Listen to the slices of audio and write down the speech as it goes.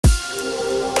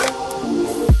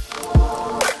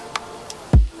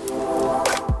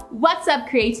up,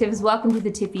 creatives? Welcome to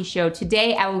the Tiffy Show.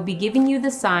 Today I will be giving you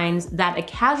the signs that a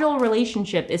casual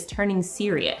relationship is turning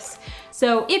serious.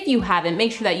 So if you haven't,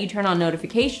 make sure that you turn on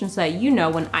notifications so that you know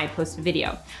when I post a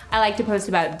video. I like to post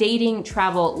about dating,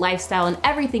 travel, lifestyle, and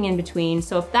everything in between.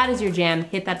 So if that is your jam,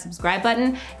 hit that subscribe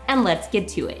button and let's get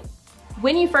to it.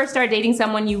 When you first start dating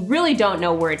someone, you really don't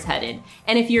know where it's headed.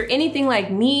 And if you're anything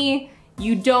like me,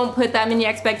 you don't put that many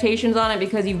expectations on it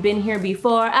because you've been here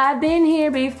before. I've been here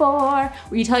before.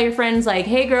 Where you tell your friends like,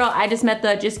 hey girl, I just met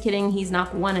the, just kidding, he's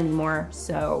not the one anymore.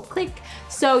 So click.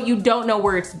 So you don't know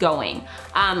where it's going.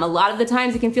 A lot of the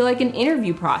times it can feel like an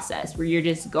interview process where you're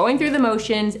just going through the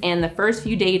motions and the first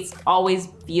few dates always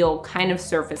feel kind of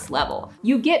surface level.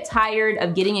 You get tired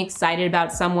of getting excited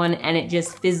about someone and it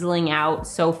just fizzling out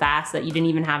so fast that you didn't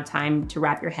even have time to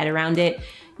wrap your head around it.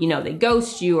 You know, they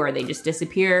ghost you or they just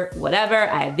disappear, whatever.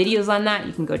 I have videos on that,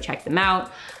 you can go check them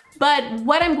out. But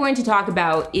what I'm going to talk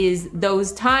about is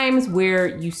those times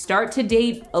where you start to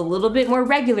date a little bit more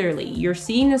regularly. You're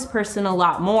seeing this person a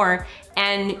lot more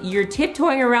and you're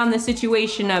tiptoeing around the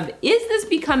situation of, is this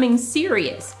becoming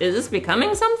serious? Is this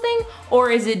becoming something? Or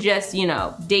is it just, you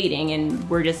know, dating and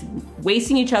we're just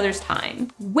wasting each other's time?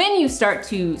 When you start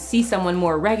to see someone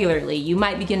more regularly, you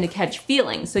might begin to catch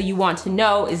feelings. So you want to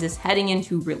know, is this heading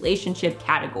into relationship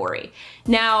category?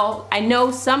 Now, I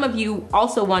know some of you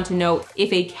also want to know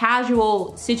if a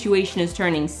casual situation is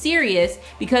turning serious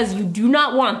because you do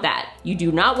not want that. You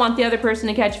do not want the other person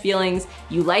to catch feelings.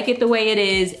 You like it the way it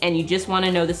is and you just want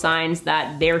to know the signs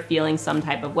that they're feeling some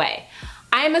type of way.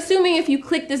 I am assuming if you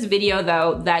click this video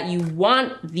though, that you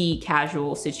want the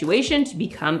casual situation to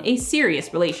become a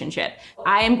serious relationship.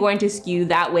 I am going to skew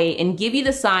that way and give you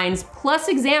the signs plus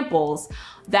examples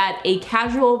that a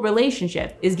casual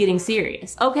relationship is getting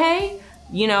serious, okay?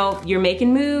 You know, you're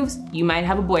making moves, you might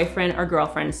have a boyfriend or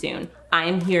girlfriend soon. I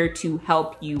am here to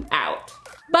help you out.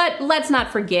 But let's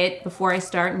not forget, before I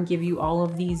start and give you all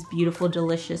of these beautiful,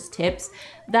 delicious tips,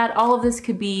 that all of this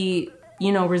could be,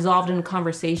 you know, resolved in a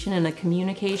conversation and a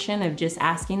communication of just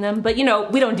asking them. But you know,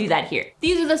 we don't do that here.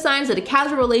 These are the signs that a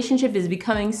casual relationship is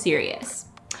becoming serious.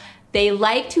 They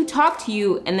like to talk to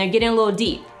you and they're getting a little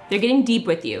deep. They're getting deep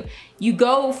with you. You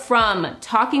go from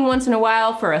talking once in a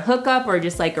while for a hookup or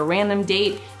just like a random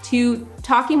date to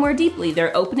talking more deeply.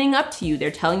 They're opening up to you.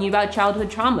 They're telling you about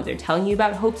childhood trauma. They're telling you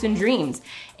about hopes and dreams.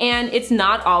 And it's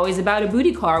not always about a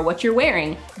booty call or what you're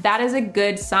wearing. That is a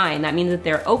good sign. That means that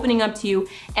they're opening up to you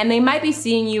and they might be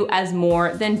seeing you as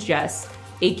more than just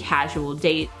a casual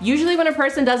date. Usually when a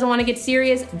person doesn't want to get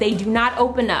serious, they do not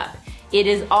open up. It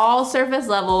is all surface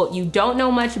level. You don't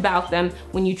know much about them.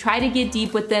 When you try to get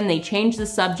deep with them, they change the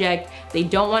subject. They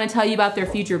don't want to tell you about their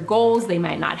future goals. They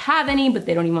might not have any, but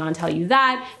they don't even want to tell you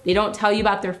that. They don't tell you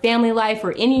about their family life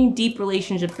or any deep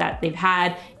relationships that they've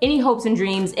had, any hopes and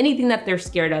dreams, anything that they're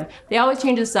scared of. They always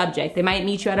change the subject. They might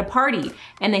meet you at a party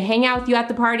and they hang out with you at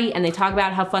the party and they talk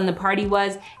about how fun the party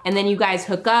was and then you guys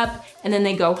hook up and then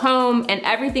they go home and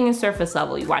everything is surface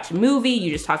level. You watch a movie,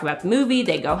 you just talk about the movie,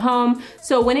 they go home.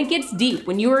 So when it gets deep,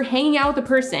 when you are hanging out with a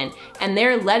person and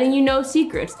they're letting you know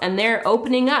secrets and they're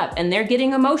opening up and they're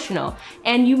getting emotional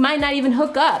and you might not even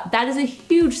hook up, that is a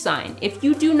huge sign. If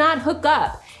you do not hook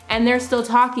up and they're still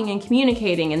talking and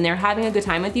communicating and they're having a good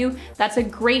time with you, that's a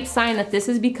great sign that this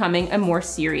is becoming a more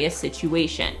serious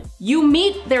situation. You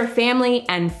meet their family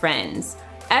and friends.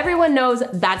 Everyone knows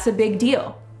that's a big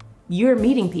deal. You're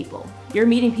meeting people. You're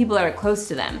meeting people that are close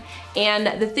to them.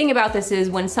 And the thing about this is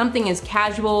when something is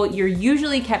casual, you're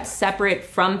usually kept separate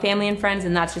from family and friends,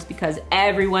 and that's just because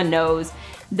everyone knows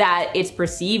that it's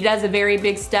perceived as a very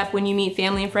big step when you meet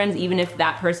family and friends, even if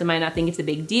that person might not think it's a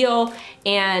big deal,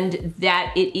 and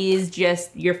that it is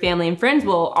just your family and friends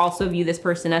will also view this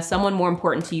person as someone more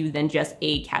important to you than just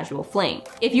a casual fling.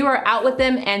 If you are out with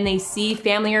them and they see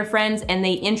family or friends and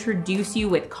they introduce you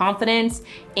with confidence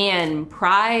and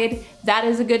pride, that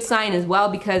is a good sign as well,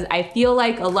 because I feel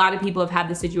like a lot of people have had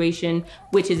the situation,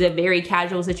 which is a very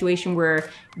casual situation where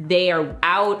they are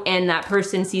out and that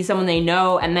person sees someone they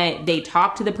know and they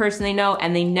talk to the person they know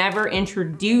and they never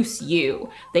introduce you.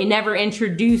 They never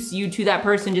introduce you to that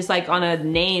person just like on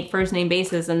a first name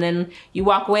basis, and then you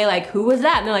walk away like, who was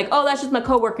that? And they're like, oh, that's just my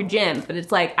coworker Jim. But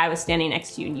it's like, I was standing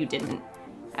next to you and you didn't.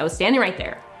 I was standing right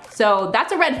there. So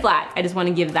that's a red flag. I just want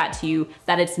to give that to you,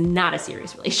 that it's not a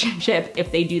serious relationship if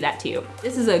they do that to you.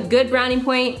 This is a good brownie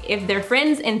point. If their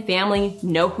friends and family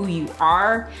know who you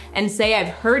are and say, I've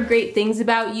heard great things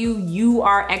about you, you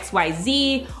are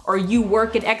XYZ, or you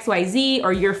work at XYZ,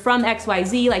 or you're from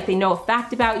XYZ, like they know a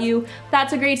fact about you,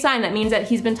 that's a great sign. That means that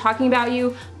he's been talking about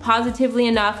you positively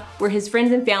enough where his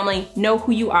friends and family know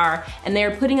who you are and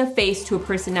they're putting a face to a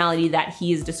personality that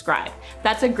he has described.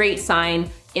 That's a great sign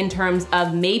in terms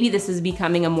of maybe this is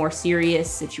becoming a more serious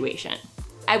situation.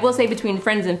 I will say between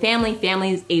friends and family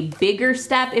is a bigger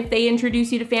step if they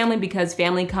introduce you to family, because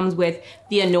family comes with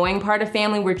the annoying part of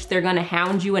family, which they're gonna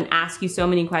hound you and ask you so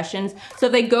many questions. So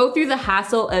if they go through the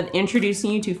hassle of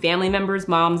introducing you to family members,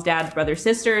 moms, dads, brothers,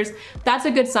 sisters, that's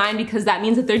a good sign, because that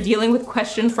means that they're dealing with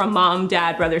questions from mom,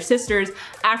 dad, brothers, sisters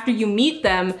after you meet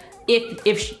them.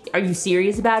 Are you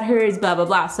serious about her, is blah, blah,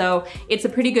 blah. So it's a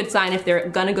pretty good sign if they're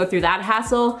gonna go through that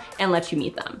hassle and let you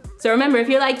meet them. So remember, if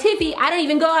you're like, Tiffy, I don't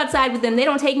even go outside with them, they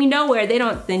don't take me nowhere,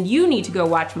 then you need to go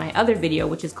watch my other video,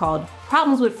 which is called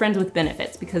Problems with Friends with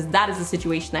Benefits, because that is a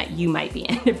situation that you might be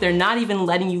in if they're not even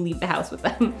letting you leave the house with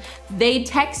them. They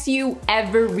text you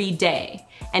every day.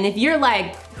 And if you're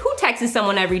like, who texts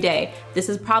someone every day? This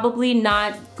is probably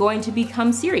not going to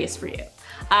become serious for you.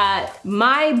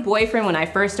 My boyfriend, when I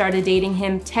first started dating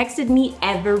him, texted me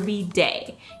every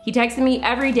day. He texted me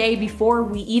every day before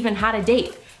we even had a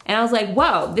date. And I was like,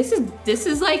 whoa, this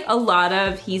is like a lot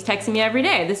of, he's texting me every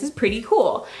day. This is pretty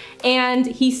cool. And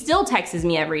he still texts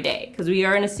me every day because we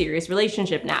are in a serious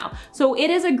relationship now. So it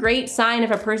is a great sign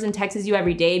if a person texts you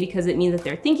every day, because it means that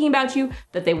they're thinking about you,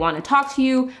 that they want to talk to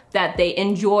you, that they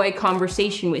enjoy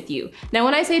conversation with you. Now,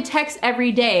 when I say text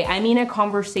every day, I mean a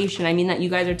conversation. I mean that you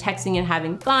guys are texting and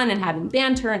having fun and having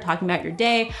banter and talking about your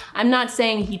day. I'm not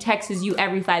saying he texts you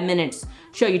every 5 minutes,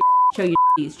 show you, show you,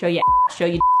 show you, show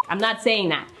you. I'm not saying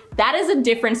that. That is a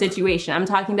different situation. I'm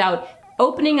talking about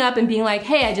opening up and being like,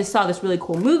 hey, I just saw this really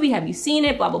cool movie, have you seen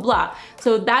it, blah, blah, blah.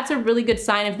 So that's a really good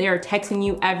sign if they are texting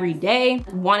you every day,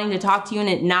 wanting to talk to you, and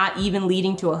it not even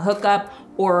leading to a hookup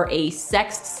or a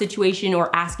sex situation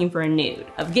or asking for a nude.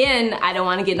 Again, I don't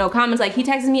wanna get no comments like, he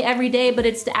texts me every day, but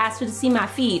it's to ask her to see my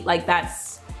feet. Like, that's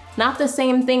not the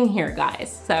same thing here,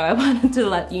 guys. So I wanted to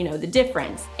let you know the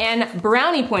difference. And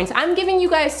brownie points. I'm giving you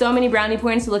guys so many brownie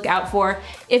points to look out for.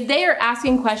 If they are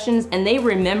asking questions and they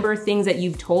remember things that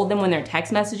you've told them when they're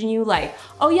text messaging you, like,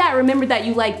 oh yeah, I remember that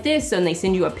you like this, and they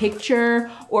send you a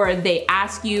picture, or they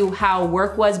ask you how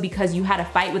work was because you had a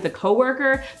fight with a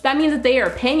coworker, that means that they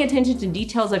are paying attention to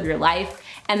details of your life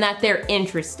and that they're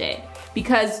interested.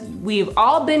 Because we've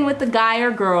all been with the guy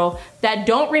or girl that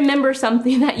don't remember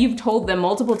something that you've told them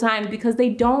multiple times because they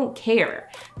don't care.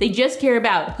 They just care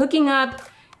about hooking up,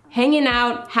 hanging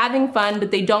out, having fun,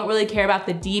 but they don't really care about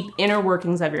the deep inner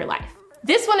workings of your life.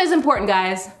 This one is important,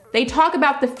 guys. They talk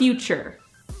about the future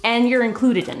and you're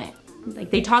included in it.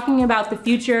 Like, they talking about the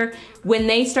future, when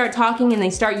they start talking and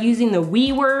they start using the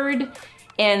we word,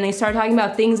 and they start talking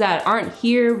about things that aren't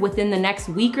here within the next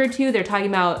week or two, they're talking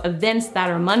about events that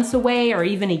are months away or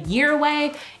even a year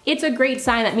away, it's a great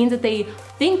sign. That means that they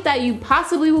think that you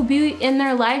possibly will be in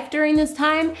their life during this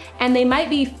time, and they might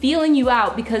be feeling you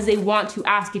out because they want to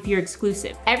ask if you're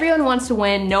exclusive. Everyone wants to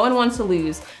win, no one wants to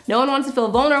lose. No one wants to feel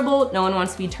vulnerable, no one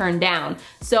wants to be turned down.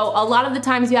 So a lot of the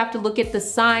times you have to look at the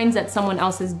signs that someone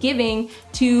else is giving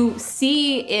to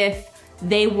see if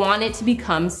they want it to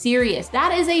become serious.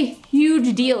 That is a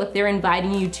huge deal if they're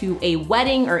inviting you to a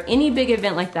wedding or any big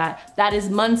event like that, that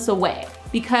is months away.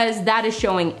 Because that is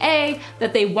showing A,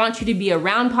 that they want you to be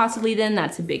around possibly then,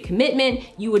 that's a big commitment.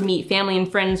 You would meet family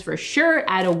and friends for sure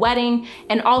at a wedding.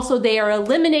 And also they are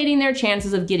eliminating their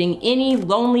chances of getting any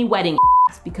lonely wedding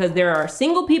because there are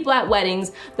single people at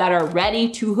weddings that are ready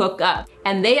to hook up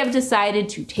and they have decided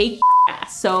to take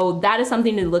ass. So that is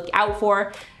something to look out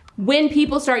for. When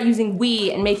people start using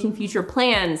we and making future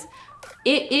plans,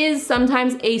 it is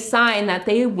sometimes a sign that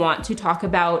they want to talk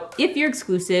about if you're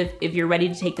exclusive, if you're ready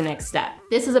to take the next step.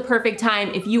 This is a perfect time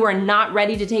if you are not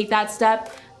ready to take that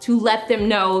step to let them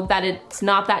know that it's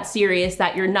not that serious,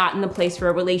 that you're not in the place for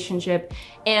a relationship,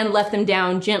 and let them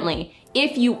down gently.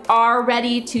 If you are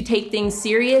ready to take things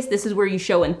serious, this is where you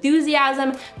show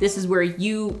enthusiasm. This is where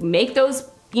you make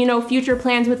those, future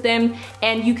plans with them,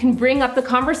 and you can bring up the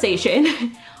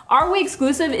conversation. Are we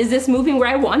exclusive? Is this moving where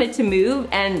I want it to move?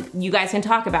 And you guys can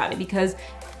talk about it because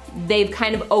they've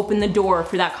kind of opened the door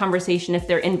for that conversation if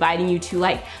they're inviting you to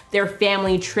like their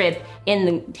family trip in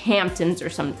the Hamptons or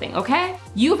something, okay?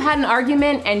 You've had an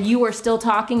argument and you are still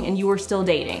talking and you are still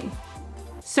dating.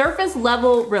 Surface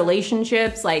level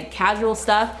relationships, like casual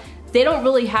stuff, they don't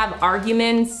really have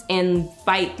arguments and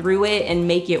fight through it and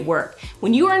make it work.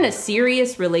 When you are in a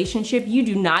serious relationship, you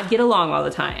do not get along all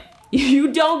the time.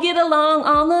 You don't get along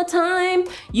all the time.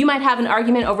 You might have an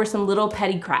argument over some little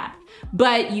petty crap,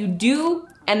 but you do,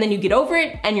 and then you get over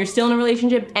it and you're still in a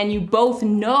relationship, and you both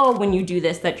know when you do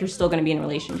this that you're still gonna be in a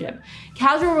relationship.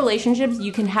 Casual relationships,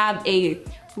 you can have a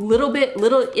little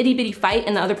itty bitty fight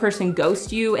and the other person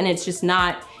ghosts you and it's just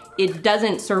not, it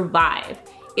doesn't survive.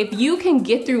 If you can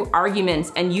get through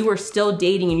arguments and you are still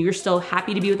dating and you're still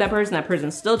happy to be with that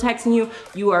person's still texting you,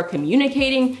 you are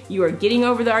communicating, you are getting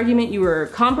over the argument, you are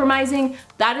compromising,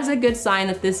 that is a good sign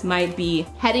that this might be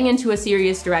heading into a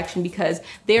serious direction because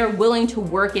they are willing to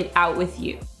work it out with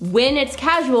you. When it's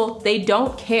casual, they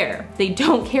don't care. They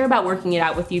don't care about working it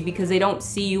out with you because they don't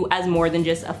see you as more than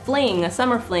just a fling, a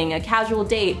summer fling, a casual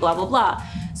date, blah, blah, blah.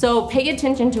 So pay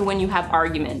attention to when you have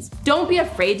arguments. Don't be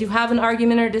afraid to have an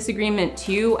argument or disagreement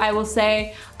too, I will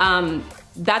say.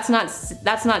 That's not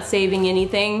saving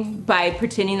anything by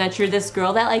pretending that you're this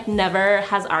girl that like never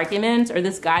has arguments or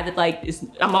this guy that like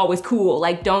I'm always cool.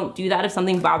 Like, don't do that. If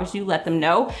something bothers you, let them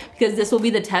know, because this will be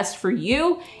the test for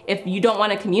you. If you don't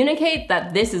want to communicate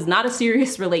that this is not a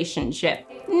serious relationship,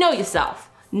 know yourself.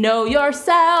 Know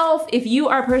yourself. If you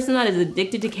are a person that is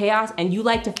addicted to chaos and you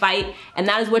like to fight and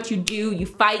that is what you do, you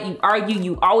fight, you argue,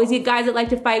 you always get guys that like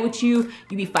to fight with you,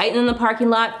 you be fighting in the parking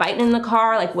lot, fighting in the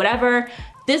car, like whatever,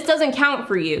 this doesn't count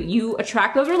for you. You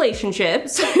attract those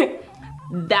relationships.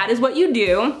 That is what you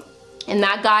do. And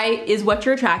that guy is what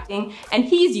you're attracting and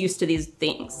he's used to these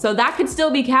things. So that could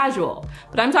still be casual.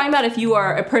 But I'm talking about if you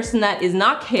are a person that is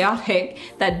not chaotic,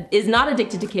 that is not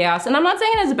addicted to chaos, and I'm not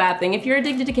saying it is a bad thing. If you're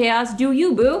addicted to chaos, do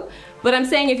you, boo? But I'm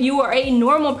saying if you are a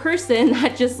normal person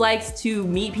that just likes to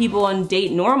meet people and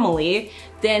date normally,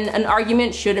 then an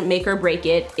argument shouldn't make or break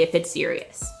it if it's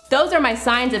serious. Those are my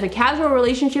signs if a casual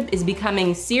relationship is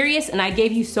becoming serious, and I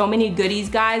gave you so many goodies,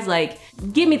 guys. Like,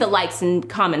 give me the likes and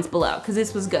comments below, because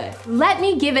this was good. Let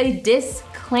me give a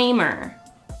disclaimer.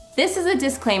 This is a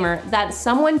disclaimer that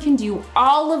someone can do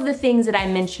all of the things that I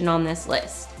mentioned on this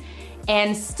list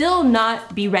and still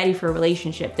not be ready for a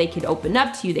relationship. They could open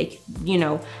up to you, they could, you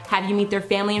know, have you meet their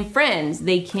family and friends,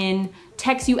 they can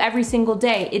text you every single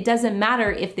day. It doesn't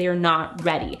matter if they're not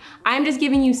ready. I'm just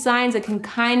giving you signs that can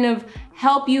kind of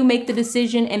help you make the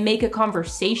decision and make a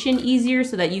conversation easier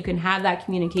so that you can have that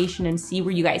communication and see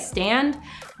where you guys stand.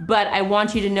 But I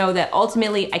want you to know that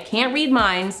ultimately I can't read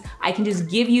minds. I can just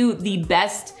give you the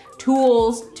best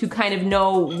tools to kind of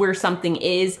know where something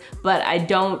is, but I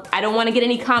don't want to get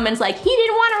any comments like, he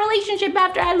didn't want a relationship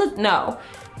after I looked. No.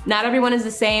 Not everyone is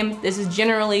the same. This is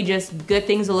generally just good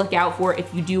things to look out for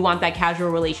if you do want that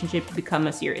casual relationship to become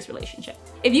a serious relationship.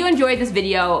 If you enjoyed this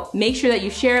video, make sure that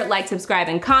you share it, like, subscribe,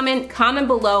 and comment. Comment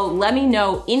below, let me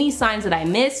know any signs that I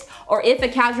missed or if a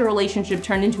casual relationship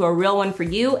turned into a real one for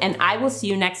you, and I will see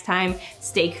you next time.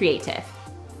 Stay creative.